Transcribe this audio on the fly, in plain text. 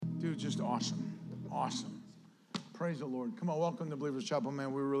Dude, just awesome. Awesome. Praise the Lord. Come on, welcome to Believers Chapel,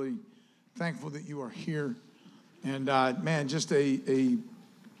 man. We're really thankful that you are here. And, man, just a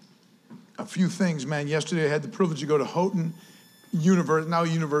few things, man. Yesterday I had the privilege to go to Houghton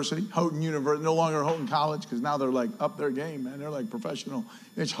University, Houghton University, no longer Houghton College, because now they're like up their game, man. They're like professional.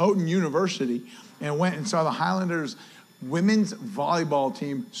 It's Houghton University, and went and saw the Highlanders women's volleyball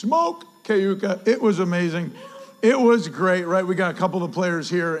team, Smoke Cayuga. It was amazing. It was great, right? We got a couple of players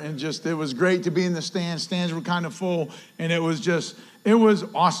here, and just, it was great to be in the stands. Stands were kind of full, and it was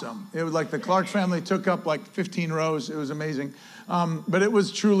awesome. It was like the Clark family took up like 15 rows. It was amazing. But it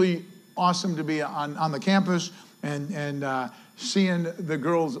was truly awesome to be on the campus and seeing the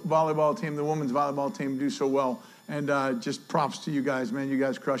girls volleyball team, the women's volleyball team do so well. And just props to you guys, man. You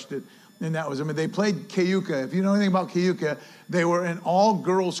guys crushed it. And that was, I mean, they played Cayuga. If you know anything about Cayuga, they were an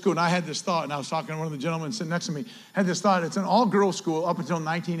all-girls school. And I had this thought, and I was talking to one of the gentlemen sitting next to me, had this thought, it's an all-girls school up until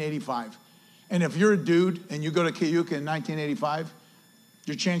 1985. And if you're a dude and you go to Cayuga in 1985,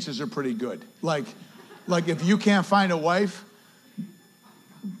 your chances are pretty good. Like if you can't find a wife,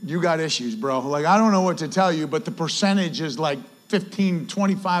 you got issues, bro. Like, I don't know what to tell you, but the percentage is like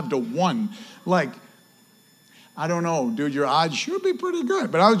 25 to 1. Like, I don't know, dude, your odds should be pretty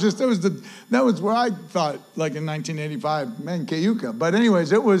good. But that was where I thought, like in 1985, man, Cayuga. But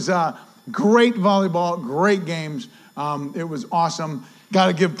anyways, it was great volleyball, great games. It was awesome. Got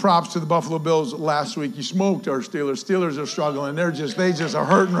to give props to the Buffalo Bills last week. You smoked our Steelers. Steelers are struggling. They just are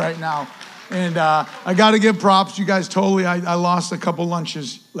hurting right now. And I got to give props. You guys totally, I lost a couple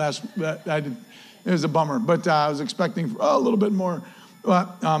lunches it was a bummer. But I was expecting a little bit more.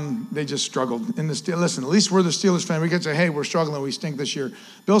 But they just struggled. Listen, at least we're the Steelers fan. We could say, hey, we're struggling. We stink this year.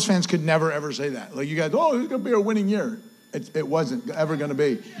 Bills fans could never, ever say that. Like, you guys, it's going to be a winning year. It wasn't ever going to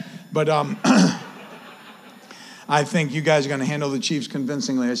be. But I think you guys are going to handle the Chiefs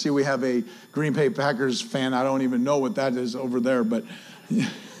convincingly. I see we have a Green Bay Packers fan. I don't even know what that is over there. But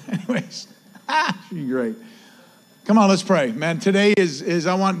anyways, you're great. Come on, let's pray. Man, today is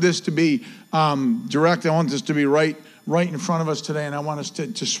I want this to be direct. I want this to be right in front of us today, and I want us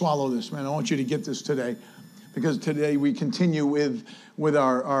to swallow this, man. I want you to get this today, because today we continue with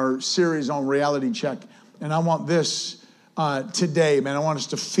our series on reality check, and I want this today, man. I want us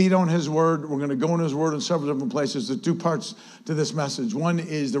to feed on His Word. We're going to go in His Word in several different places. There's two parts to this message. One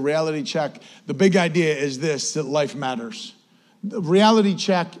is the reality check. The big idea is this, that life matters. The reality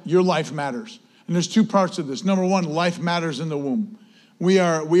check, your life matters. And there's two parts of this. Number one, life matters in the womb. We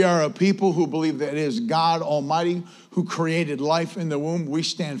are a people who believe that it is God Almighty who created life in the womb. We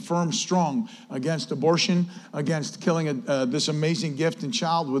stand firm, strong against abortion, against killing this amazing gift and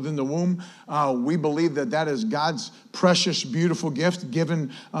child within the womb. We believe that is God's precious, beautiful gift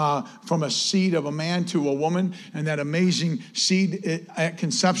given from a seed of a man to a woman. And that amazing seed at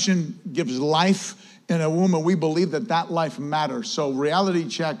conception gives life in a womb, and we believe that life matters. So reality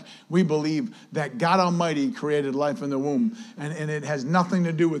check, we believe that God Almighty created life in the womb. And it has nothing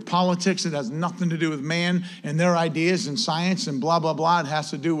to do with politics. It has nothing to do with man and their ideas and science and blah, blah, blah. It has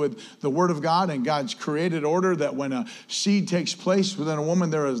to do with the Word of God and God's created order, that when a seed takes place within a woman,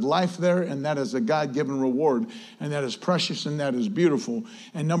 there is life there, and that is a God-given reward, and that is precious, and that is beautiful.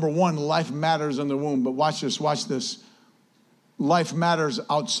 And number one, life matters in the womb. But watch this. Life matters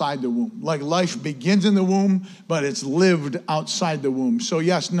outside the womb. Like, life begins in the womb, but it's lived outside the womb. So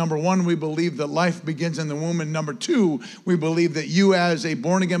yes, number one, we believe that life begins in the womb. And number two, we believe that you, as a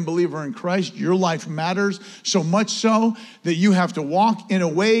born-again believer in Christ, your life matters so much so that you have to walk in a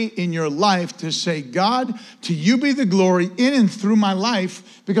way in your life to say, God, to you be the glory in and through my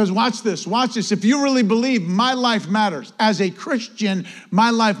life. Because watch this. If you really believe my life matters, as a Christian,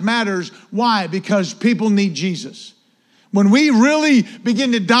 my life matters. Why? Because people need Jesus. When we really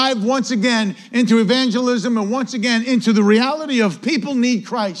begin to dive once again into evangelism and once again into the reality of people need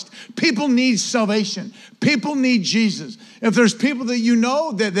Christ, people need salvation, people need Jesus. If there's people that you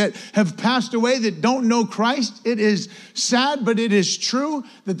know that have passed away that don't know Christ, it is sad, but it is true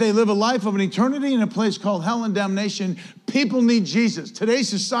that they live a life of an eternity in a place called hell and damnation. People need Jesus. Today's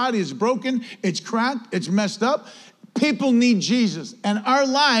society is broken, it's cracked, it's messed up. People need Jesus, and our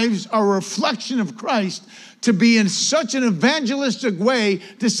lives are a reflection of Christ, to be in such an evangelistic way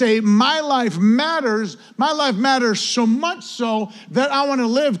to say, my life matters so much so that I want to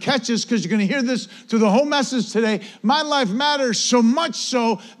live. Catch this, because you're going to hear this through the whole message today. My life matters so much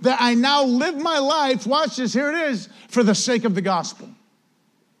so that I now live my life, watch this, here it is, for the sake of the gospel.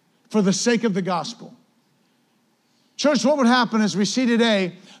 For the sake of the gospel. Church, what would happen as we see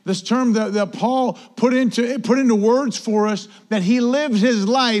today this term that Paul put into words for us, that he lived his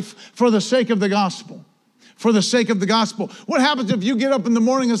life for the sake of the gospel. for the sake of the gospel? What happens if you get up in the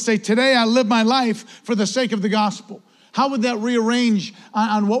morning and say, today I live my life for the sake of the gospel? How would that rearrange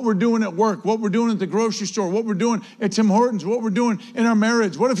on what we're doing at work, what we're doing at the grocery store, what we're doing at Tim Hortons, what we're doing in our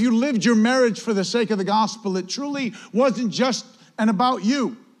marriage? What if you lived your marriage for the sake of the gospel? It truly wasn't just and about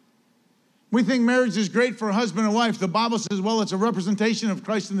you. We think marriage is great for a husband and wife. The Bible says, well, it's a representation of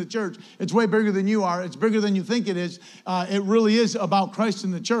Christ in the church. It's way bigger than you are. It's bigger than you think it is. It really is about Christ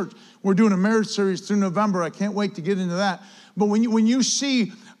in the church. We're doing a marriage series through November. I can't wait to get into that. But when you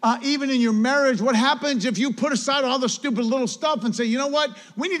see, even in your marriage, what happens if you put aside all the stupid little stuff and say, you know what?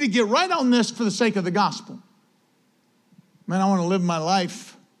 We need to get right on this for the sake of the gospel. Man, I want to live my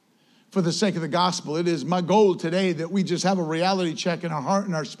life for the sake of the gospel. It is my goal today that we just have a reality check in our heart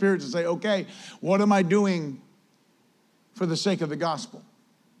and our spirit to say, okay, what am I doing for the sake of the gospel?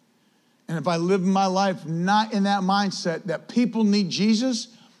 And if I live my life not in that mindset that people need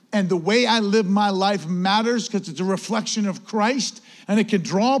Jesus, and the way I live my life matters because it's a reflection of Christ and it can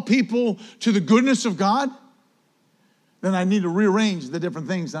draw people to the goodness of God, then I need to rearrange the different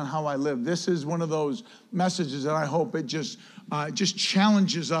things on how I live. This is one of those messages that I hope it just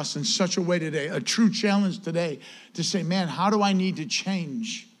challenges us in such a way today, a true challenge today to say, man, how do I need to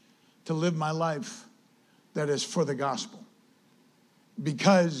change to live my life that is for the gospel?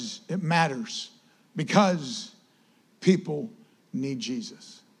 Because it matters, because people need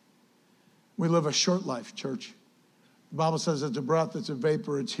Jesus. We live a short life, church. The Bible says it's a breath, it's a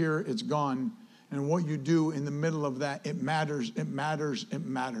vapor, it's here, it's gone. And what you do in the middle of that, it matters, it matters, it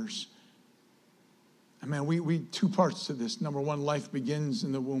matters. And man, we two parts to this. Number one, life begins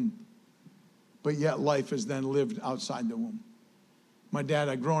in the womb, but yet life is then lived outside the womb. My dad,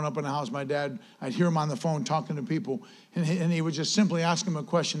 I'd grown up in a house, my dad, I'd hear him on the phone talking to people, and he would just simply ask him a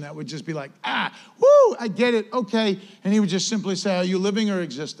question that would just be like, I get it, okay. And he would just simply say, are you living or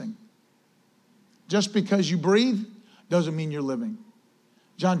existing? Just because you breathe doesn't mean you're living.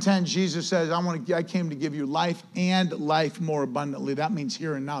 John 10, Jesus says, I came to give you life and life more abundantly. That means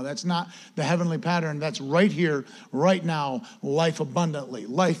here and now. That's not the heavenly pattern. That's right here, right now, life abundantly.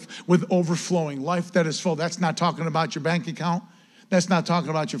 Life with overflowing, life that is full. That's not talking about your bank account. That's not talking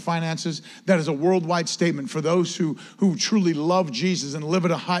about your finances. That is a worldwide statement for those who truly love Jesus and live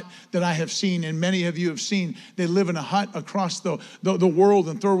in a hut that I have seen, and many of you have seen. They live in a hut across the world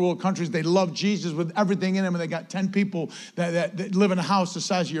in third world countries. They love Jesus with everything in them, and they got 10 people that live in a house the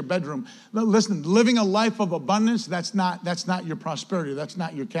size of your bedroom. Listen, living a life of abundance, that's not your prosperity. That's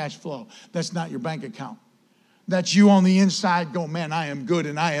not your cash flow. That's not your bank account. That's you on the inside going, man, I am good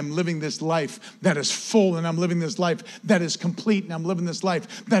and I am living this life that is full, and I'm living this life that is complete, and I'm living this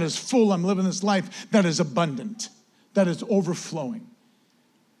life that is full. I'm living this life that is abundant, that is overflowing.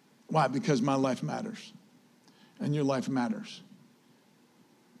 Why? Because my life matters and your life matters.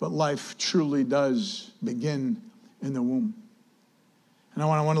 But life truly does begin in the womb. And I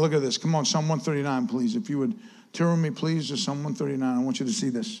want to look at this. Come on, Psalm 139, please. If you would turn with me, please, to Psalm 139. I want you to see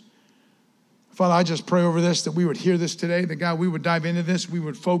this. Father, I just pray over this, that we would hear this today, that God, we would dive into this, we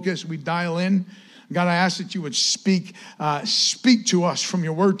would focus, we'd dial in. God, I ask that you would speak to us from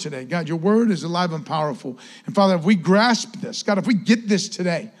your word today. God, your word is alive and powerful. And Father, if we grasp this, God, if we get this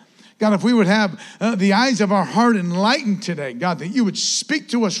today, God, if we would have the eyes of our heart enlightened today, God, that you would speak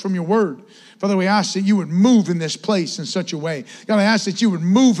to us from your word. Father, we ask that you would move in this place in such a way. God, I ask that you would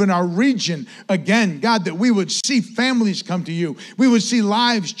move in our region again. God, that we would see families come to you. We would see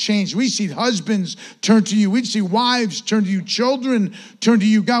lives change. We see husbands turn to you. We'd see wives turn to you. Children turn to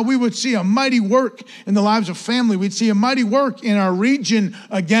you. God, we would see a mighty work in the lives of family. We'd see a mighty work in our region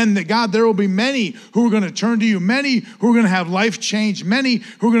again, that God, there will be many who are going to turn to you. Many who are going to have life change. Many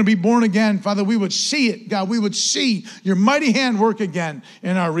who are going to be born again. Father, we would see it. God, we would see your mighty hand work again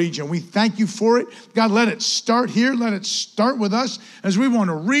in our region. We thank you for it. God, let it start here. Let it start with us as we want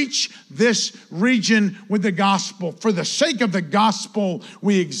to reach this region with the gospel. For the sake of the gospel,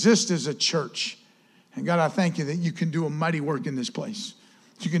 we exist as a church. And God, I thank you that you can do a mighty work in this place.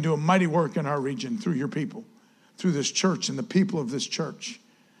 You can do a mighty work in our region through your people, through this church and the people of this church.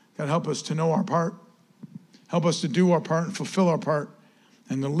 God, help us to know our part. Help us to do our part and fulfill our part,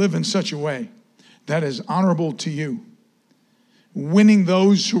 and to live in such a way that is honorable to you, winning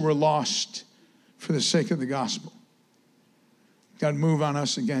those who were lost for the sake of the gospel. God, move on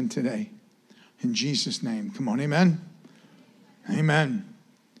us again today. In Jesus' name. Come on, amen? Amen.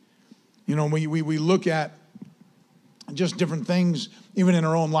 You know, we look at just different things, even in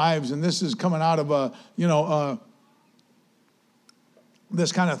our own lives, and this is coming out of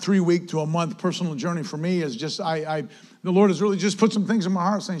this kind of 3-week to a month personal journey for me. Is just, the Lord has really just put some things in my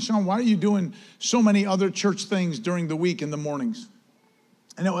heart saying, Sean, why are you doing so many other church things during the week in the mornings?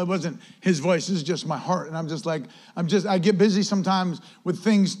 I know it wasn't his voice, this is just my heart. And I'm just like, I get busy sometimes with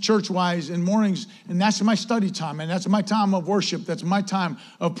things church-wise in mornings, and that's my study time, and that's my time of worship. That's my time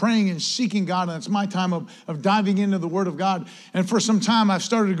of praying and seeking God, and that's my time of diving into the Word of God. And for some time, I've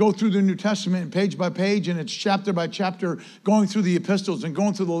started to go through the New Testament page by page, and it's chapter by chapter, going through the epistles and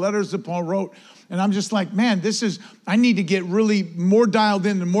going through the letters that Paul wrote. And I'm just like, man, I need to get really more dialed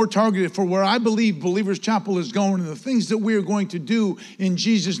in and more targeted for where I believe Believers Chapel is going and the things that we are going to do in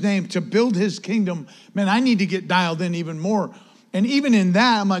Jesus' name to build his kingdom. Man, I need to get dialed in even more. And even in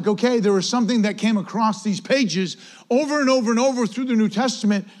that, I'm like, okay, there was something that came across these pages over and over and over through the New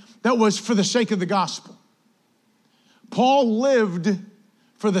Testament that was for the sake of the gospel. Paul lived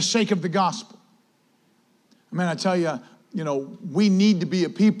for the sake of the gospel. Man, I tell you, we need to be a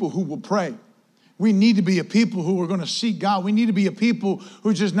people who will pray. We need to be a people who are going to seek God. We need to be a people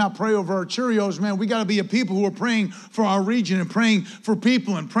who just not pray over our Cheerios, man. We got to be a people who are praying for our region and praying for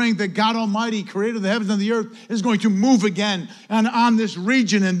people and praying that God Almighty, creator of the heavens and the earth, is going to move again and on this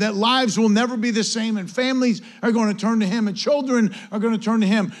region, and that lives will never be the same, and families are going to turn to him, and children are going to turn to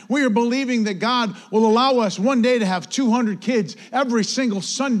him. We are believing that God will allow us one day to have 200 kids every single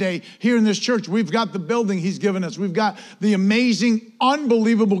Sunday here in this church. We've got the building he's given us. We've got the amazing,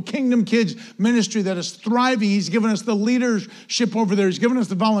 unbelievable Kingdom Kids ministry that is thriving. He's given us the leadership over there. He's given us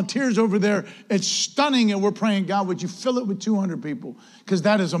the volunteers over there. It's stunning, and we're praying, God, would you fill it with 200 people? Because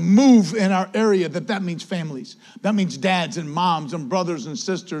that is a move in our area. That means families. That means dads and moms and brothers and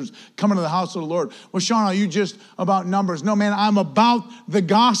sisters coming to the house of the Lord. Well, Sean, are you just about numbers? No, man, I'm about the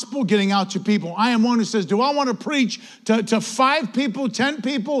gospel getting out to people. I am one who says, do I want to preach to 5 people, 10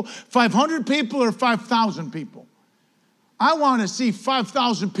 people, 500 people, or 5,000 people? I want to see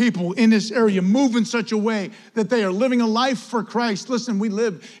 5,000 people in this area move in such a way that they are living a life for Christ. Listen, we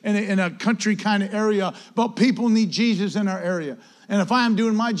live in a country kind of area, but people need Jesus in our area. And if I am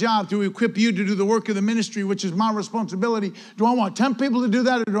doing my job to equip you to do the work of the ministry, which is my responsibility, do I want 10 people to do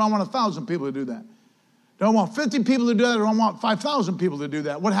that, or do I want 1,000 people to do that? Do I want 50 people to do that, or do I want 5,000 people to do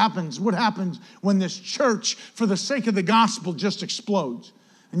that? What happens when this church, for the sake of the gospel, just explodes?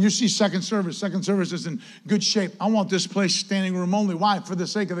 And you see second service. Second service is in good shape. I want this place standing room only. Why? For the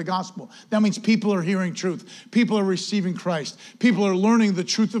sake of the gospel. That means people are hearing truth. People are receiving Christ. People are learning the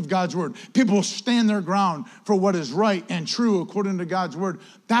truth of God's word. People will stand their ground for what is right and true according to God's word.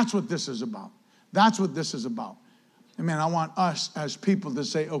 That's what this is about. That's what this is about. And man, I want us as people to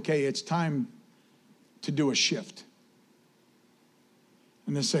say, okay, it's time to do a shift.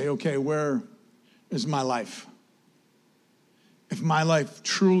 And to say, okay, where is my life? If my life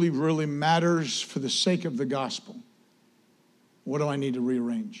truly, really matters for the sake of the gospel, what do I need to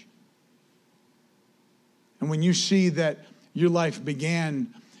rearrange? And when you see that your life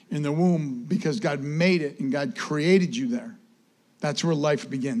began in the womb because God made it and God created you there, that's where life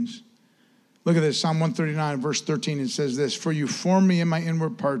begins. Look at this, Psalm 139, verse 13, it says this, for you formed me in my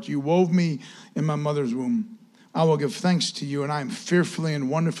inward parts, you wove me in my mother's womb. I will give thanks to you, and I am fearfully and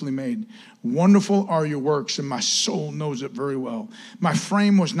wonderfully made. Wonderful are your works, and my soul knows it very well. My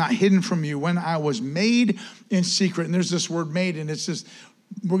frame was not hidden from you when I was made in secret. And there's this word made, and it's just,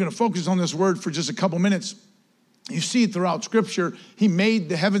 we're going to focus on this word for just a couple minutes. You see it throughout Scripture. He made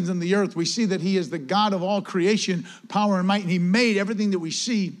the heavens and the earth. We see that he is the God of all creation, power and might, and he made everything that we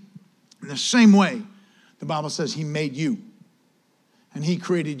see in the same way. The Bible says he made you, and he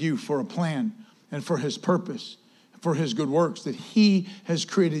created you for a plan and for his purpose, for his good works, that he has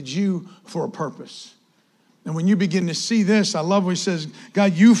created you for a purpose. And when you begin to see this, I love what he says,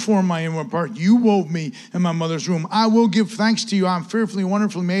 God, you formed my inward part. You wove me in my mother's womb. I will give thanks to you. I'm fearfully and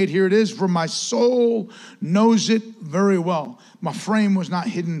wonderfully made. Here it is. For my soul knows it very well. My frame was not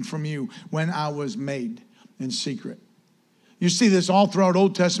hidden from you when I was made in secret. You see this all throughout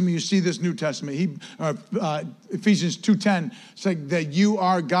Old Testament. You see this New Testament. Ephesians 2:10 says that you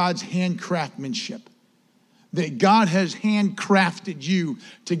are God's handcraftsmanship. That God has handcrafted you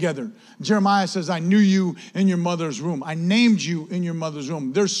together. Jeremiah says, I knew you in your mother's womb. I named you in your mother's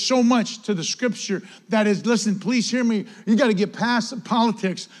womb. There's so much to the Scripture that is, listen, please hear me. You got to get past the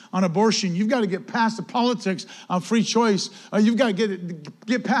politics on abortion. You've got to get past the politics on free choice. You've got to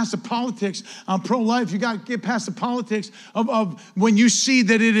get past the politics on pro-life. You got to get past the politics of when you see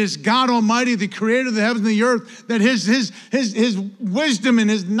that it is God Almighty, the creator of the heavens and the earth, that his wisdom and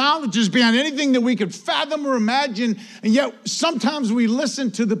his knowledge is beyond anything that we could fathom or imagine, and yet sometimes we listen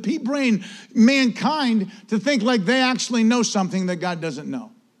to the pea-brain mankind to think like they actually know something that God doesn't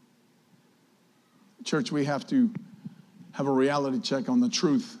know. Church, we have to have a reality check on the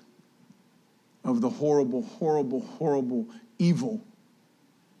truth of the horrible, horrible, horrible evil,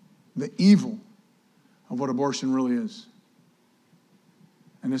 the evil of what abortion really is.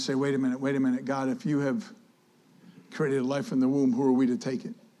 and to say, wait a minute, God, if you have created life in the womb, who are we to take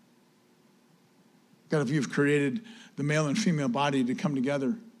it? God, if you've created the male and female body to come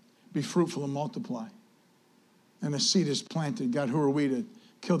together, be fruitful and multiply, and a seed is planted, God, who are we to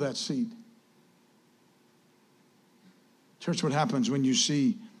kill that seed? Church, what happens when you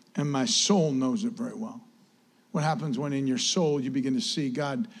see, and my soul knows it very well, what happens when in your soul you begin to see,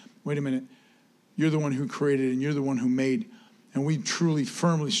 God, wait a minute, you're the one who created and you're the one who made, and we truly,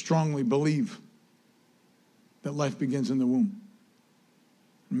 firmly, strongly believe that life begins in the womb.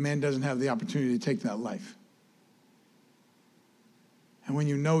 Man doesn't have the opportunity to take that life. And when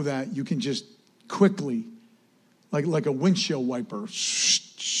you know that, you can just quickly, like a windshield wiper,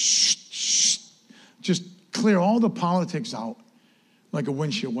 just clear all the politics out like a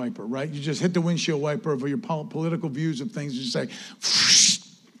windshield wiper, right? You just hit the windshield wiper of your political views of things. You say,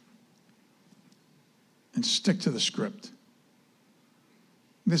 and stick to the script.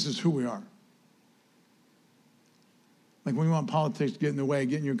 This is who we are. Like when you want politics to get in the way,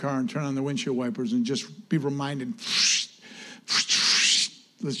 get in your car and turn on the windshield wipers and just be reminded,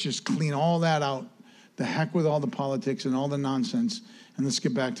 let's just clean all that out. The heck with all the politics and all the nonsense, and let's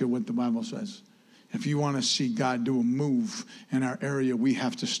get back to what the Bible says. If you want to see God do a move in our area, we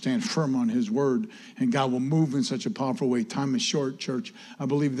have to stand firm on his word, and God will move in such a powerful way. Time is short, church. I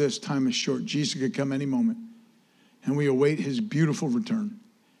believe this, time is short. Jesus could come any moment, and we await his beautiful return.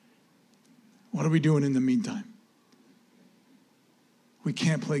 What are we doing in the meantime? We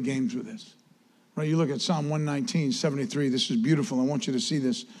can't play games with this. Right? You look at Psalm 119, 73. This is beautiful. I want you to see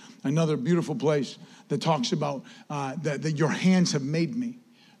this. Another beautiful place that talks about that your hands have made me.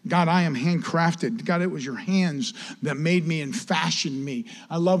 God, I am handcrafted. God, it was your hands that made me and fashioned me.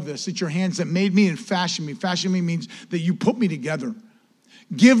 I love this. It's your hands that made me and fashioned me. Fashioned me means that you put me together.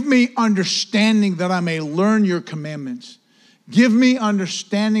 Give me understanding that I may learn your commandments. Give me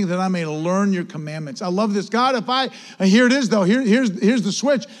understanding that I may learn your commandments. I love this. God, here it is though. Here's the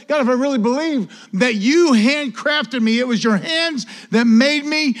switch. God, if I really believe that you handcrafted me, it was your hands that made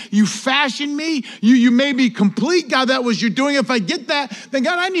me, you fashioned me, you made me complete. God, that was you doing. If I get that, then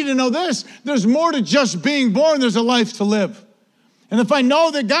God, I need to know this. There's more to just being born. There's a life to live. And if I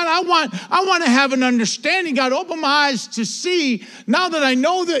know that, God, I want to have an understanding. God, open my eyes to see, now that I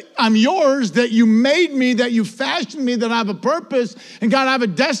know that I'm yours, that you made me, that you fashioned me, that I have a purpose, and God, I have a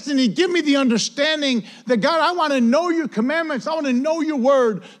destiny. Give me the understanding that, God, I want to know your commandments. I want to know your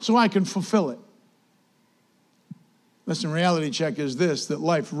word so I can fulfill it. Listen, reality check is this, that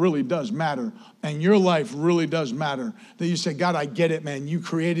life really does matter. And your life really does matter. That you say, God, I get it, man. You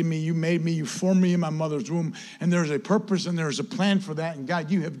created me. You made me. You formed me in my mother's womb. And there's a purpose and there's a plan for that. And God,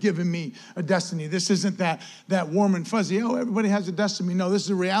 you have given me a destiny. This isn't that warm and fuzzy, oh, everybody has a destiny. No, this is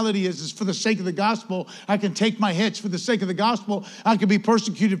the reality is for the sake of the gospel, I can take my hits. For the sake of the gospel, I can be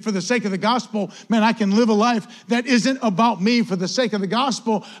persecuted. For the sake of the gospel, man, I can live a life that isn't about me. For the sake of the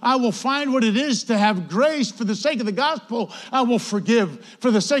gospel, I will find what it is to have grace. For the sake of the gospel, I will forgive. For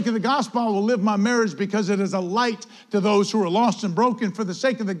the sake of the gospel, I will live my marriage because it is a light to those who are lost and broken. For the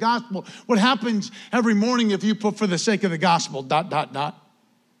sake of the gospel, what happens every morning if you put for the sake of the gospel, ...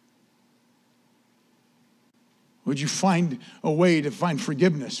 Would you find a way to find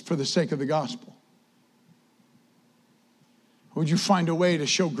forgiveness for the sake of the gospel? Would you find a way to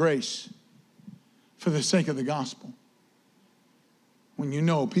show grace for the sake of the gospel? When you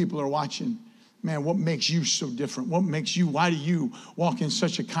know people are watching, man, what makes you so different? Why do you walk in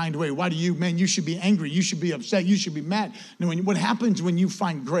such a kind way? Why do you, man, you should be angry. You should be upset. You should be mad. No, what happens when you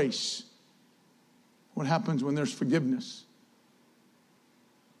find grace? What happens when there's forgiveness?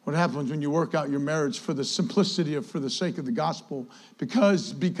 What happens when you work out your marriage for the simplicity of, for the sake of the gospel?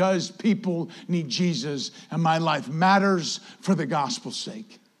 Because people need Jesus and my life matters for the gospel's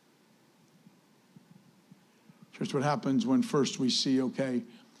sake. Church, what happens when first we see, okay,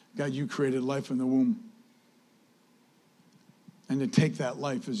 God, you created life in the womb. And to take that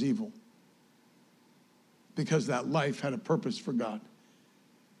life is evil. Because that life had a purpose for God.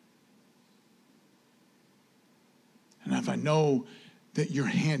 And if I know that your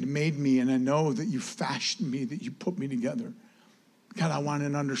hand made me, and I know that you fashioned me, that you put me together, God, I want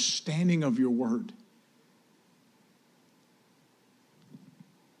an understanding of your word.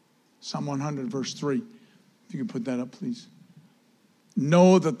 Psalm 100, verse 3. If you could put that up, please.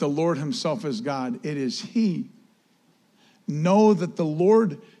 Know that the Lord himself is God. It is he. Know that the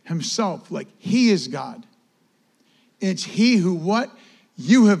Lord himself, like he is God. It's he who what?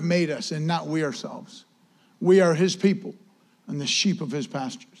 You have made us and not we ourselves. We are his people and the sheep of his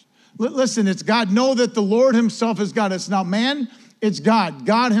pastures. Listen, it's God. Know that the Lord himself is God. It's not man. It's God,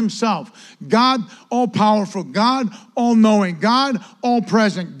 God himself, God all-powerful, God all-knowing, God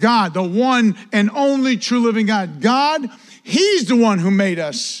all-present, God, the one and only true living God. God, he's the one who made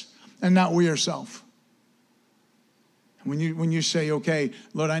us and not we ourselves. When you say, okay,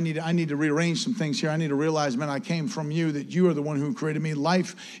 Lord, I need to rearrange some things here. I need to realize, man, I came from you, that you are the one who created me,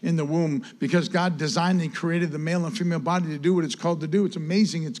 life in the womb, because God designed and created the male and female body to do what it's called to do. It's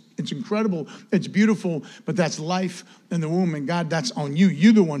amazing. It's incredible. It's beautiful, but that's life in the womb. And God, that's on you.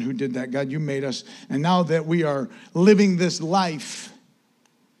 You're the one who did that. God, you made us. And now that we are living this life,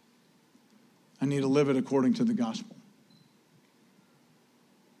 I need to live it according to the gospel.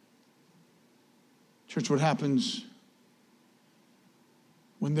 Church, what happens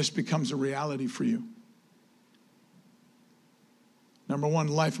when this becomes a reality for you? Number one,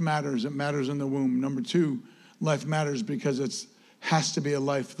 life matters. It matters in the womb. Number two, life matters because it has to be a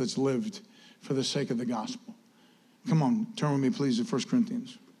life that's lived for the sake of the gospel. Come on, turn with me, please, to 1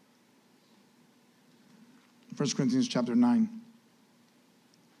 Corinthians. 1 Corinthians chapter 9.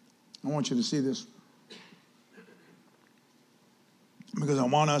 I want you to see this, because I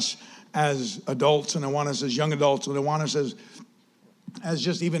want us as adults, and I want us as young adults, and I want us as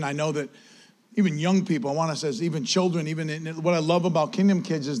just even, I know that even young people, I want us as even children, what I love about Kingdom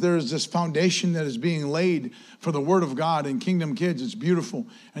Kids is there is this foundation that is being laid for the Word of God in Kingdom Kids. It's beautiful.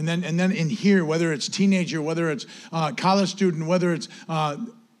 And then in here, whether it's teenager, whether it's college student, whether it's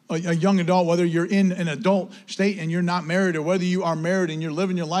a young adult, whether you're in an adult state and you're not married, or whether you are married and you're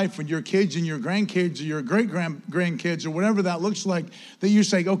living your life with your kids and your grandkids or your great-grandkids or whatever that looks like, that you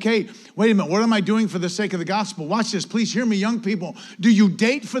say, okay, wait a minute, what am I doing for the sake of the gospel? Watch this. Please hear me, young people. Do you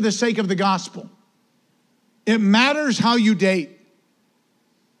date for the sake of the gospel? It matters how you date.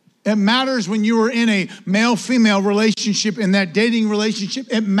 It matters when you are in a male-female relationship, in that dating relationship.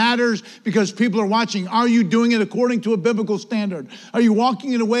 It matters because people are watching. Are you doing it according to a biblical standard? Are you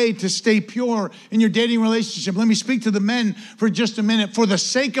walking in a way to stay pure in your dating relationship? Let me speak to the men for just a minute. For the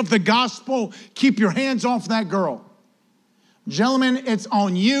sake of the gospel, keep your hands off that girl. Gentlemen, it's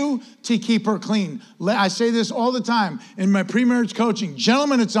on you to keep her clean. I say this all the time in my pre-marriage coaching.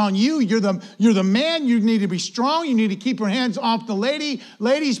 Gentlemen, it's on you. You're the man. You need to be strong. You need to keep your hands off the lady.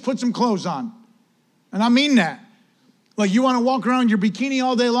 Ladies, put some clothes on. And I mean that. Like, you want to walk around your bikini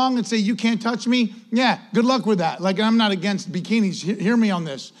all day long and say, you can't touch me? Yeah, good luck with that. Like, I'm not against bikinis. Hear me on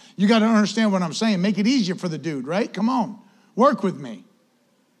this. You got to understand what I'm saying. Make it easier for the dude, right? Come on. Work with me.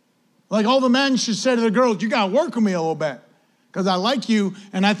 Like, all the men should say to the girls, you got to work with me a little bit. Because I like you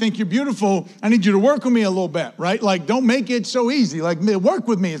and I think you're beautiful. I need you to work with me a little bit, right? Like, don't make it so easy. Like, work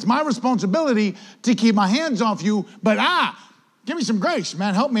with me. It's my responsibility to keep my hands off you. But give me some grace,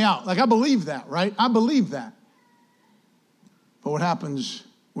 man. Help me out. Like, I believe that, right? I believe that. But what happens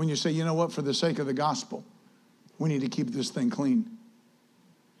when you say, you know what, for the sake of the gospel, we need to keep this thing clean.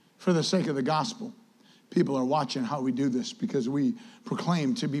 For the sake of the gospel, people are watching how we do this because we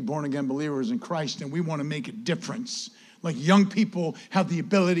proclaim to be born-again believers in Christ, and we want to make a difference. Like, young people have the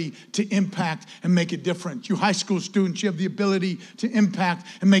ability to impact and make a difference. You high school students, you have the ability to impact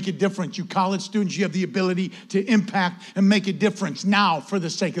and make a difference. You college students, you have the ability to impact and make a difference. Now, for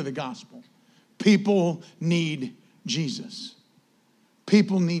the sake of the gospel, people need Jesus.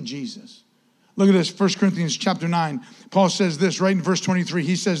 People need Jesus. Look at this, 1 Corinthians chapter 9. Paul says this right in verse 23.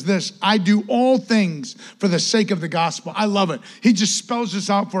 He says this, I do all things for the sake of the gospel. I love it. He just spells this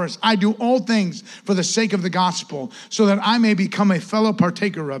out for us. I do all things for the sake of the gospel, so that I may become a fellow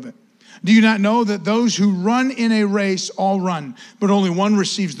partaker of it. Do you not know that those who run in a race all run, but only one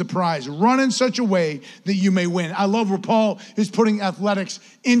receives the prize? Run in such a way that you may win. I love where Paul is putting athletics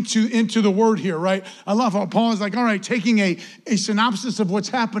into the word here, right? I love how Paul is like, all right, taking a synopsis of what's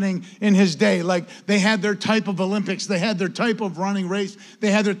happening in his day. Like, they had their type of Olympics. They had their type of running race.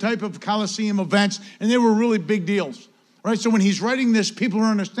 They had their type of Coliseum events, and they were really big deals. Right, so when he's writing this, people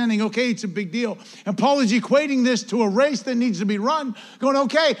are understanding, okay, it's a big deal. And Paul is equating this to a race that needs to be run, going,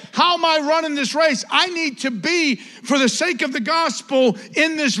 okay, how am I running this race? I need to be, for the sake of the gospel,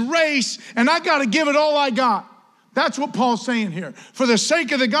 in this race, and I got to give it all I got. That's what Paul's saying here. For the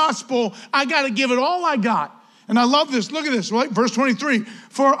sake of the gospel, I got to give it all I got. And I love this. Look at this, right? Verse 23,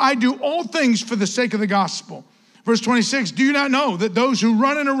 for I do all things for the sake of the gospel. Verse 26, do you not know that those who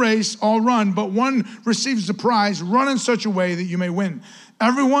run in a race all run, but one receives the prize? Run in such a way that you may win.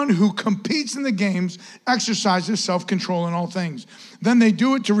 Everyone who competes in the games exercises self-control in all things. Then they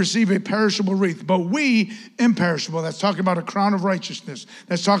do it to receive a perishable wreath, but we imperishable. That's talking about a crown of righteousness.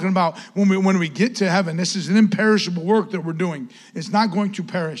 That's talking about when we get to heaven. This is an imperishable work that we're doing. It's not going to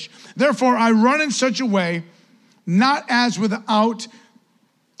perish. Therefore, I run in such a way, not as without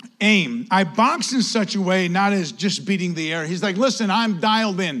aim. I box in such a way, not as just beating the air. He's like, listen, I'm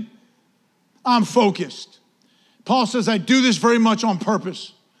dialed in. I'm focused. Paul says, I do this very much on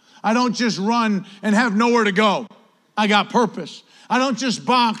purpose. I don't just run and have nowhere to go. I got purpose. I don't just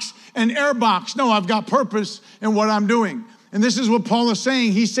box and air box. No, I've got purpose in what I'm doing. And this is what Paul is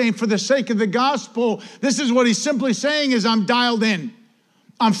saying. He's saying for the sake of the gospel, this is what he's simply saying is I'm dialed in.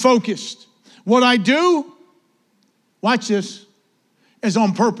 I'm focused. What I do, watch this, is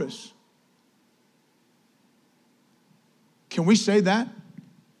on purpose. Can we say that?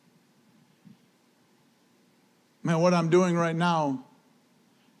 Man, what I'm doing right now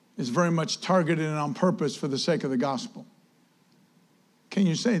is very much targeted and on purpose for the sake of the gospel. Can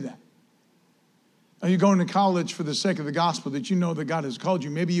you say that? Are you going to college for the sake of the gospel that you know that God has called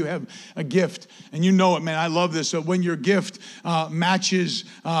you? Maybe you have a gift and you know it, man. I love this. So when your gift matches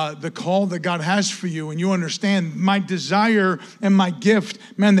the call that God has for you and you understand my desire and my gift,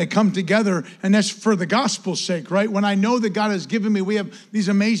 man, they come together and that's for the gospel's sake, right? When I know that God has given me, we have these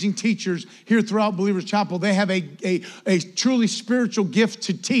amazing teachers here throughout Believers Chapel. They have a truly spiritual gift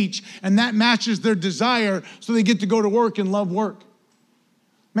to teach and that matches their desire so they get to go to work and love work.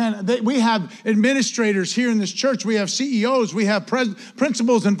 Man, we have administrators here in this church. We have CEOs. We have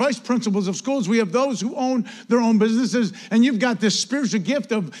principals and vice principals of schools. We have those who own their own businesses. And you've got this spiritual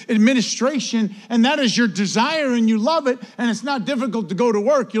gift of administration. And that is your desire and you love it. And it's not difficult to go to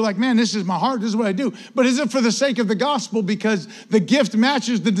work. You're like, man, this is my heart. This is what I do. But is it for the sake of the gospel? Because the gift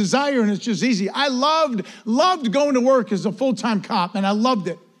matches the desire and it's just easy. I loved going to work as a full-time cop. And I loved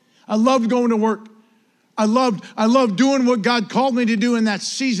it. I loved going to work. I loved doing what God called me to do in that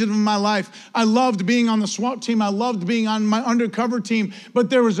season of my life. I loved being on the SWAT team. I loved being on my undercover team. But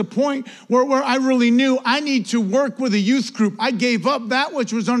there was a point where I really knew I need to work with a youth group. I gave up that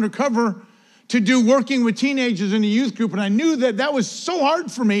which was undercover to do working with teenagers in a youth group. And I knew that was so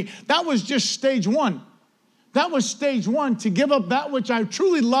hard for me. That was just stage one. That was stage one, to give up that which I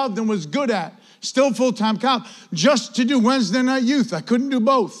truly loved and was good at. Still full-time cop, just to do Wednesday night youth. I couldn't do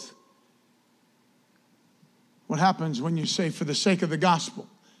both. What happens when you say, for the sake of the gospel,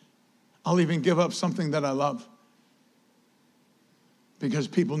 I'll even give up something that I love because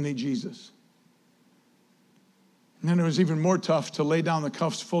people need Jesus. And then it was even more tough to lay down the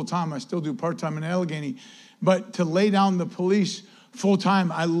cuffs full time. I still do part-time in Allegheny, but to lay down the police full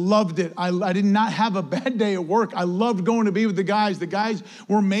time, I loved it. I did not have a bad day at work. I loved going to be with the guys. The guys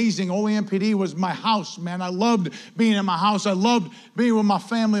were amazing. Ole MPD was my house, man. I loved being in my house. I loved being with my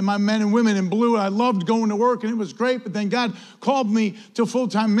family, my men and women in blue. I loved going to work, and it was great. But then God called me to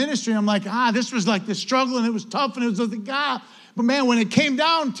full-time ministry. I'm like, this was like the struggle, and it was tough, and it was like, But man, when it came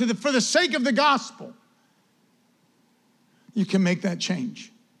down to for the sake of the gospel, you can make that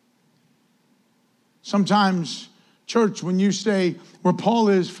change. Sometimes, church, when you say where Paul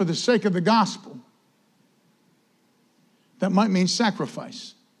is for the sake of the gospel, that might mean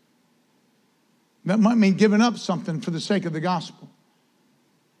sacrifice. That might mean giving up something for the sake of the gospel.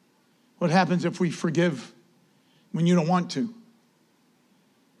 What happens if we forgive when you don't want to?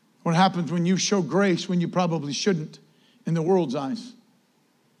 What happens when you show grace when you probably shouldn't in the world's eyes?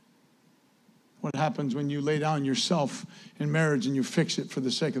 What happens when you lay down yourself in marriage and you fix it for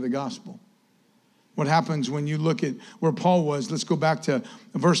the sake of the gospel? What happens when you look at where Paul was? Let's go back to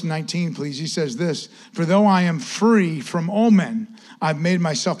verse 19, please. He says this, for though I am free from all men, I've made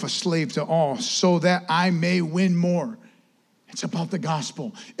myself a slave to all so that I may win more. It's about the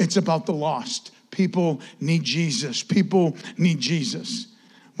gospel. It's about the lost. People need Jesus. People need Jesus.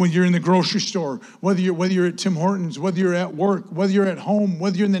 When you're in the grocery store, whether you're at Tim Hortons, whether you're at work, whether you're at home,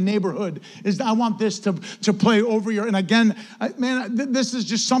 whether you're in the neighborhood, I want this to play over your. And again, this is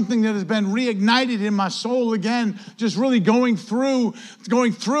just something that has been reignited in my soul again. Just really going through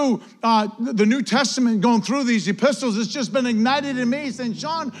the New Testament, going through these epistles. It's just been ignited in me, saying,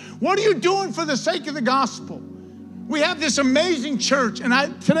 Sean, what are you doing for the sake of the gospel? We have this amazing church,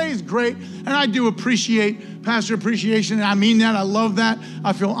 and today is great, and I do appreciate pastor appreciation, and I mean that. I love that.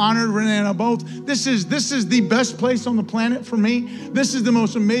 I feel honored, Renee and I both. This is the best place on the planet for me. This is the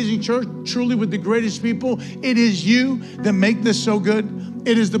most amazing church, truly with the greatest people. It is you that make this so good.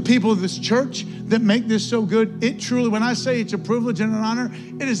 It is the people of this church that make this so good. It truly, when I say it's a privilege and an honor,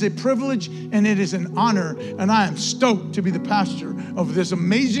 it is a privilege and it is an honor. And I am stoked to be the pastor of this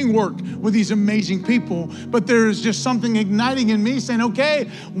amazing work with these amazing people. But there is just something igniting in me saying, okay,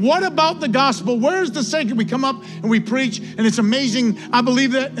 what about the gospel? Where's the sacred? We come up and we preach, and it's amazing. I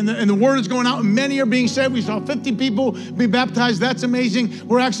believe that, and the word is going out, and many are being saved. We saw 50 people be baptized. That's amazing.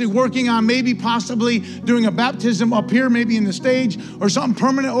 We're actually working on maybe possibly doing a baptism up here, maybe in the stage or something. come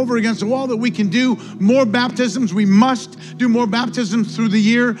permanent over against the wall, that we can do more baptisms. We must do more baptisms through the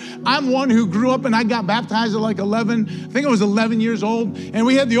year. I'm one who grew up and I got baptized at like 11. I think I was 11 years old. And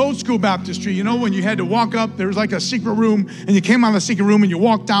we had the old school baptistry, you know, when you had to walk up, there was like a secret room, and you came out of the secret room and you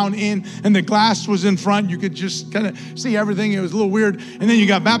walked down in, and the glass was in front. You could just kind of see everything. It was a little weird. And then you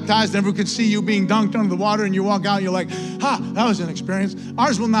got baptized, and everyone could see you being dunked under the water, and you walk out and you're like, that was an experience.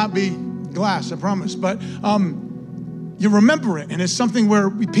 Ours will not be glass, I promise. But you remember it, and it's something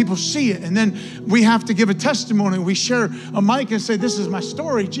where people see it, and then we have to give a testimony. We share a mic and say, this is my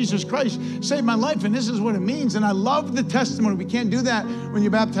story. Jesus Christ saved my life, and this is what it means. And I love the testimony. We can't do that when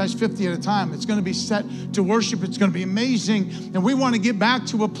you baptize 50 at a time. It's going to be set to worship. It's going to be amazing, and we want to get back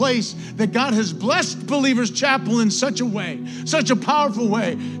to a place that God has blessed Believers Chapel in such a way, such a powerful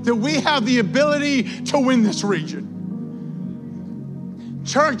way, that we have the ability to win this region.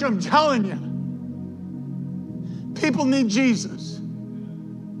 Church, I'm telling you, people need Jesus.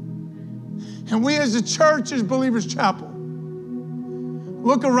 And we as a church, as Believers Chapel,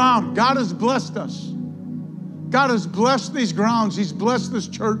 look around. God has blessed us. God has blessed these grounds. He's blessed this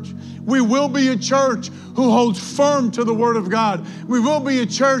church. We will be a church who holds firm to the Word of God. We will be a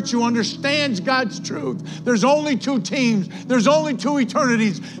church who understands God's truth. There's only two teams. There's only two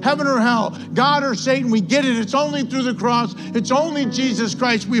eternities, heaven or hell, God or Satan. We get it. It's only through the cross. It's only Jesus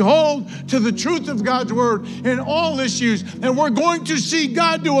Christ. We hold to the truth of God's Word in all issues, and we're going to see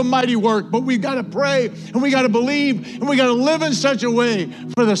God do a mighty work, but we've got to pray, and we got to believe, and we got to live in such a way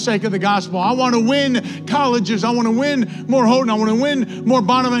for the sake of the gospel. I want to win colleges. I want to win more Houghton. I want to win more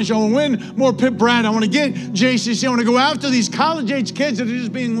Bonaventure. I want to win more Pitt Brad. I want to get JCC. I want to go after these college-age kids that are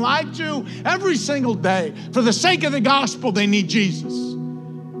just being lied to every single day. For the sake of the gospel, they need Jesus.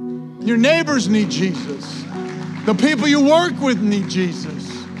 Your neighbors need Jesus. The people you work with need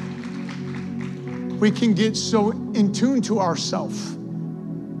Jesus. We can get so in tune to ourselves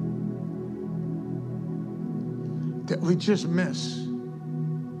that we just miss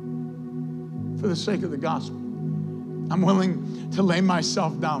for the sake of the gospel. I'm willing to lay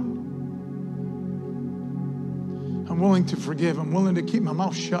myself down. I'm willing to forgive. I'm willing to keep my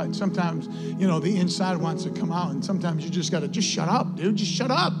mouth shut. Sometimes, you know, the inside wants to come out, and sometimes you just got to just shut up, dude. Just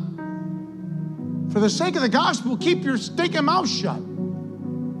shut up. For the sake of the gospel, keep your stinking mouth shut.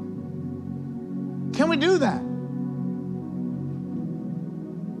 Can we do that?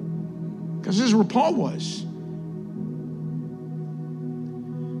 Because this is where Paul was.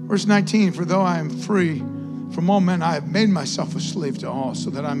 Verse 19, for though I am free from all men, I have made myself a slave to all, so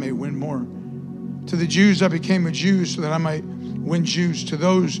that I may win more. To the Jews I became a Jew, so that I might win Jews. To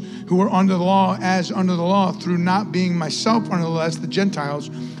those who were under the law, as under the law, through not being myself under the law, as the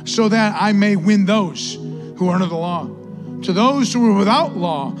Gentiles, so that I may win those who are under the law. To those who were without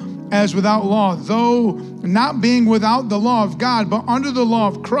law, as without law, though not being without the law of God, but under the law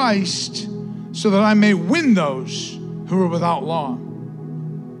of Christ, so that I may win those who are without law.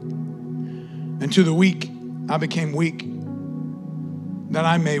 And to the weak I became weak, that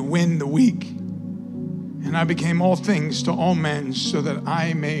I may win the weak. And I became all things to all men, so that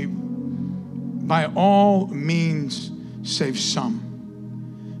I may by all means save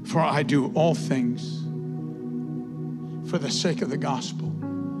some. For I do all things for the sake of the gospel.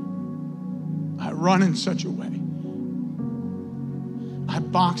 I run in such a way. I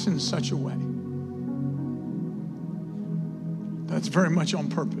box in such a way. That's very much on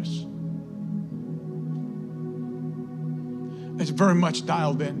purpose. It's very much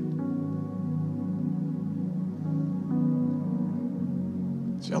dialed in.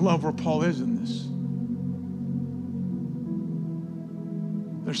 See, I love where Paul is in this.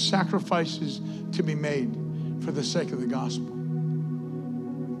 There's sacrifices to be made for the sake of the gospel.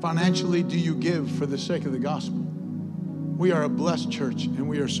 Financially, do you give for the sake of the gospel? We are a blessed church, and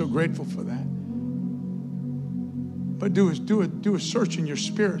we are so grateful for that. But do a search in your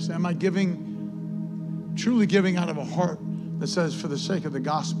spirit. Say, am I giving, truly giving out of a heart that says for the sake of the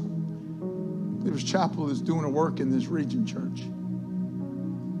gospel? Believers Chapel is doing a work in this region, church.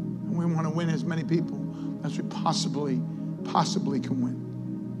 And we want to win as many people as we possibly can win.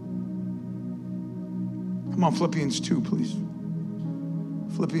 Come on, Philippians 2, please.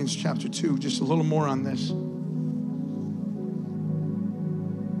 Philippians chapter 2, just a little more on this.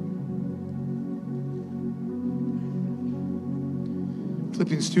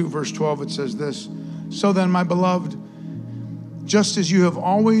 Philippians 2, verse 12, it says this. So then, my beloved, just as you have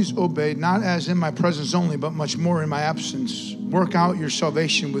always obeyed, not as in my presence only, but much more in my absence, work out your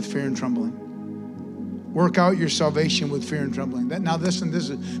salvation with fear and trembling. Work out your salvation with fear and trembling. Now listen,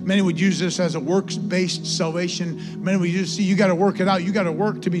 many would use this as a works-based salvation. Many would use, see, you got to work it out. You got to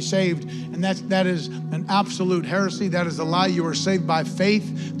work to be saved. And that is an absolute heresy. That is a lie. You are saved by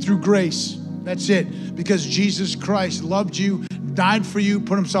faith through grace. That's it. Because Jesus Christ loved you, died for you,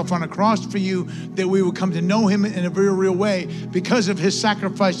 put himself on a cross for you, that we would come to know him in a very real way because of his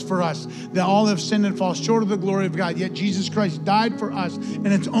sacrifice for us, that all have sinned and fall short of the glory of God. Yet Jesus Christ died for us, and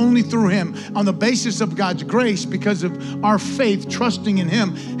it's only through him, on the basis of God's grace, because of our faith, trusting in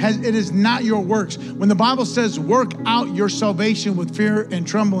him. It is not your works. When the Bible says work out your salvation with fear and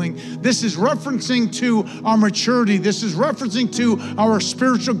trembling, this is referencing to our maturity. This is referencing to our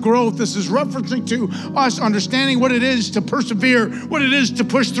spiritual growth. This is referencing to us understanding what it is to persevere, what it is to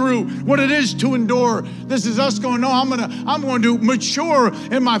push through, what it is to endure. This is us going, no, I'm going to mature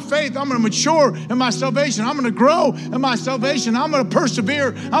in my faith. I'm going to mature in my salvation. I'm going to grow in my salvation. I'm going to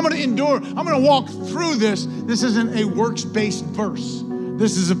persevere. I'm going to endure. I'm going to walk through this. This isn't a works-based verse.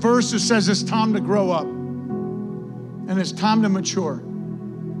 This is a verse that says it's time to grow up and it's time to mature.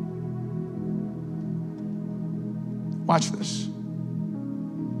 Watch this.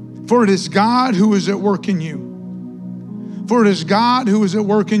 For it is God who is at work in you. For it is God who is at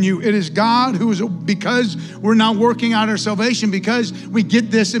work in you. It is God who is, because we're now working out our salvation, because we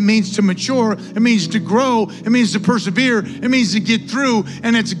get this, it means to mature, it means to grow, it means to persevere, it means to get through.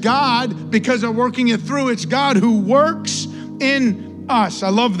 And it's God, because we're working it through, it's God who works in us. I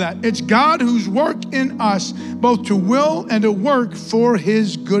love that. It's God who's work in us, both to will and to work for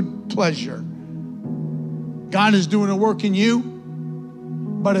his good pleasure. God is doing a work in you,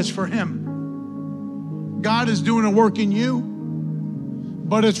 but it's for him. God is doing a work in you,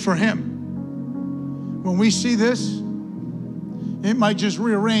 but it's for him. When we see this, it might just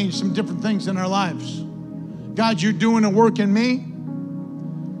rearrange some different things in our lives. God, you're doing a work in me,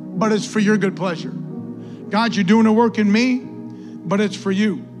 but it's for your good pleasure. God, you're doing a work in me, but it's for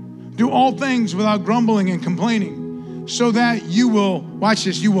you. Do all things without grumbling and complaining, so that you will, watch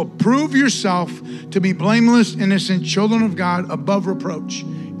this, you will prove yourself to be blameless, innocent children of God, above reproach.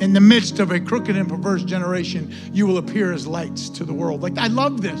 In the midst of a crooked and perverse generation, you will appear as lights to the world. Like, I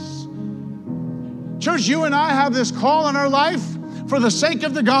love this. Church, you and I have this call in our life for the sake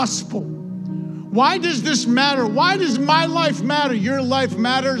of the gospel. Why does this matter? Why does my life matter? Your life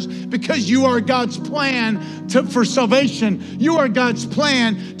matters because you are God's plan for salvation. You are God's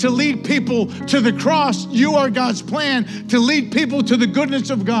plan to lead people to the cross. You are God's plan to lead people to the goodness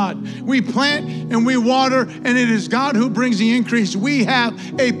of God. We plant and we water, and it is God who brings the increase. We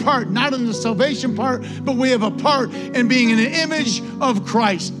have a part, not in the salvation part, but we have a part in being an image of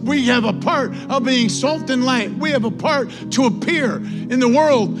Christ. We have a part of being salt and light. We have a part to appear in the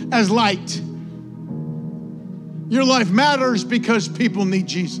world as light. Your life matters because people need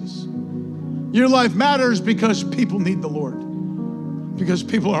Jesus. Your life matters because people need the Lord. Because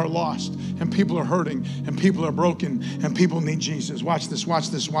people are lost, and people are hurting, and people are broken, and people need Jesus. Watch this, watch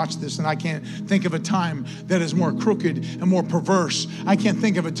this, watch this. And I can't think of a time that is more crooked and more perverse. I can't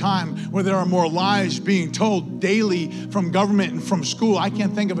think of a time where there are more lies being told daily from government and from school. I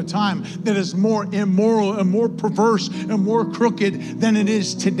can't think of a time that is more immoral and more perverse and more crooked than it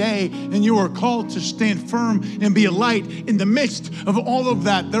is today. And you are called to stand firm and be a light in the midst of all of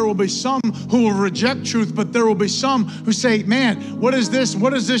that. There will be some who will reject truth, but there will be some who say, man, what is this?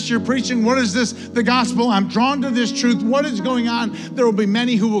 What is this you're preaching? What is this, the gospel? I'm drawn to this truth. What is going on? There will be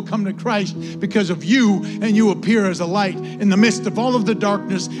many who will come to Christ because of you, and you appear as a light in the midst of all of the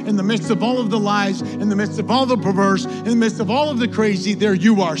darkness, in the midst of all of the lies, in the midst of all the perverse, in the midst of all of the crazy. There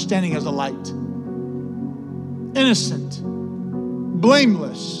you are, standing as a light. Innocent,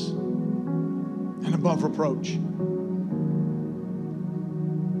 blameless, and above reproach.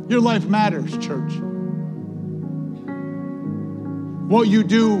 Your life matters, church. What you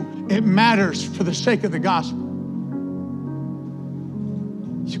do, it matters for the sake of the gospel.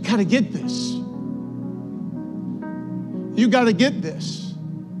 You got to get this. You got to get this.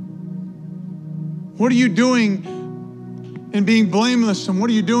 What are you doing in being blameless? And what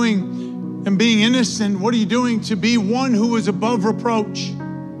are you doing in being innocent? What are you doing to be one who is above reproach?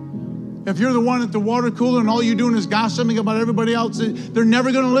 If you're the one at the water cooler and all you're doing is gossiping about everybody else, they're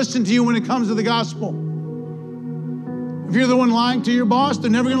never going to listen to you when it comes to the gospel. If you're the one lying to your boss, they're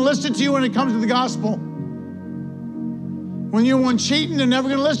never going to listen to you when it comes to the gospel. When you're the one cheating, they're never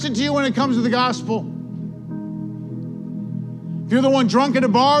going to listen to you when it comes to the gospel. If you're the one drunk at a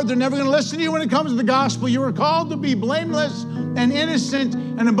bar, they're never going to listen to you when it comes to the gospel. You are called to be blameless and innocent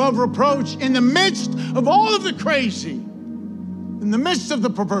and above reproach in the midst of all of the crazy, in the midst of the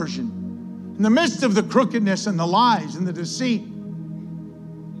perversion, in the midst of the crookedness and the lies and the deceit.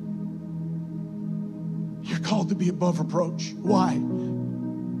 called to be above reproach. Why?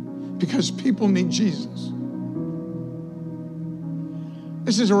 Because people need Jesus.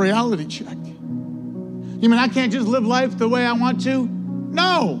 This is a reality check. You mean I can't just live life the way I want to?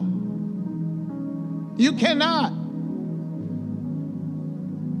 No. You cannot.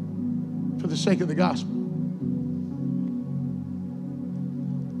 For the sake of the gospel.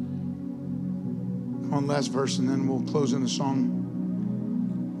 Come on, last verse, and then we'll close in the song.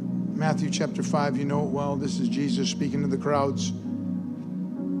 Matthew chapter 5, you know it well. This is Jesus speaking to the crowds.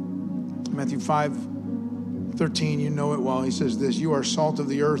 Matthew 5:13, you know it well. He says this, you are salt of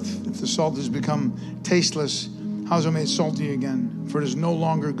the earth. If the salt has become tasteless, how is it made salty again? For it is no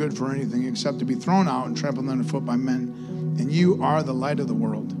longer good for anything except to be thrown out and trampled underfoot by men. And you are the light of the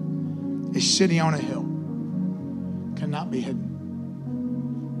world. A city on a hill cannot be hidden.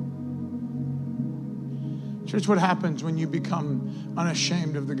 Church, what happens when you become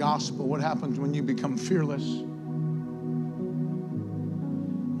unashamed of the gospel? What happens when you become fearless?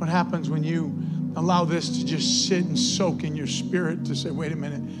 What happens when you allow this to just sit and soak in your spirit to say, wait a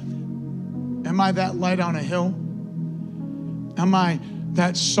minute, am I that light on a hill? Am I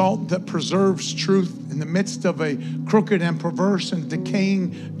that salt that preserves truth in the midst of a crooked and perverse and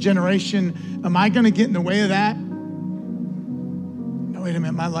decaying generation? Am I going to get in the way of that? No, wait a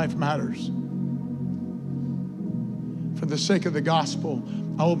minute, my life matters. For the sake of the gospel,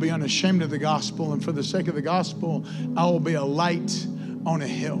 I will be unashamed of the gospel. And for the sake of the gospel, I will be a light on a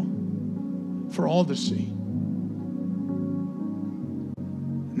hill for all to see.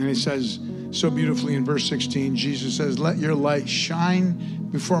 And then he says so beautifully in verse 16, Jesus says, let your light shine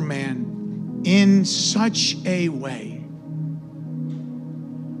before man in such a way,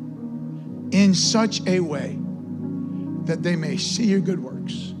 that they may see your good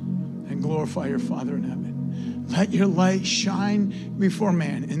works and glorify your Father in heaven. Let your light shine before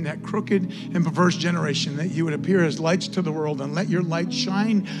man in that crooked and perverse generation, that you would appear as lights to the world, and let your light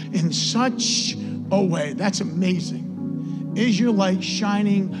shine in such a way. That's amazing. Is your light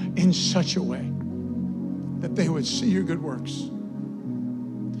shining in such a way that they would see your good works?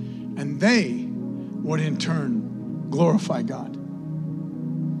 And they would in turn glorify God.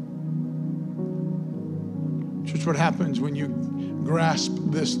 Church, what happens when you grasp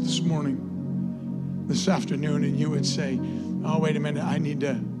this morning? This afternoon, and you would say, oh, wait a minute, I need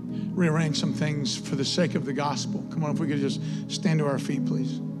to rearrange some things for the sake of the gospel. Come on, if we could just stand to our feet,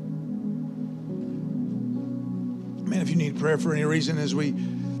 please. Man, if you need prayer for any reason as we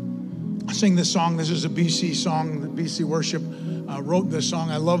sing this song, this is a BC song, the BC Worship wrote this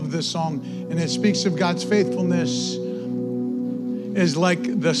song. I love this song, and it speaks of God's faithfulness is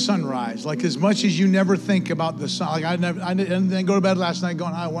like the sunrise. Like as much as you never think about the sun. Like I didn't go to bed last night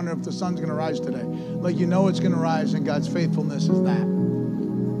going, I wonder if the sun's going to rise today. Like you know it's going to rise, and God's faithfulness is that.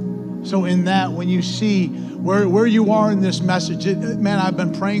 So in that, when you see where you are in this message, man, I've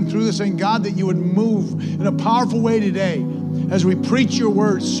been praying through this, and God, that you would move in a powerful way today as we preach your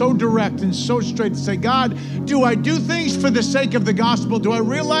word so direct and so straight to say, God, do I do things for the sake of the gospel? Do I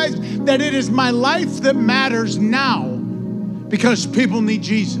realize that it is my life that matters now? Because people need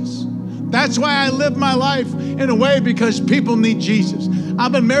Jesus. That's why I live my life in a way, because people need Jesus.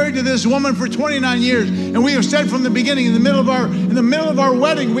 I've been married to this woman for 29 years, and we have said from the beginning, in the middle of our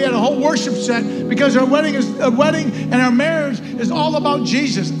wedding, we had a whole worship set, because our wedding and our marriage is all about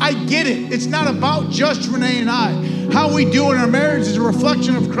Jesus. I get it. It's not about just Renee and I. How we do in our marriage is a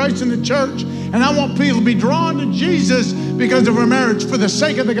reflection of Christ in the church, and I want people to be drawn to Jesus because of our marriage, for the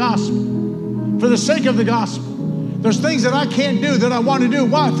sake of the gospel. For the sake of the gospel. There's things that I can't do that I want to do.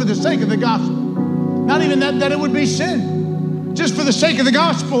 Why? For the sake of the gospel. Not even that it would be sin. Just for the sake of the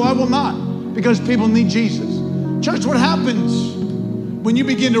gospel, I will not. Because people need Jesus. Church, what happens when you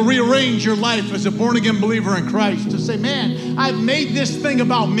begin to rearrange your life as a born-again believer in Christ to say, man, I've made this thing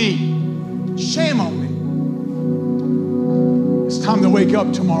about me. Shame on me. It's time to wake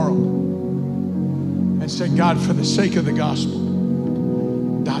up tomorrow and say, God, for the sake of the gospel,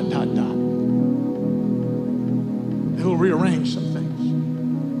 It'll rearrange some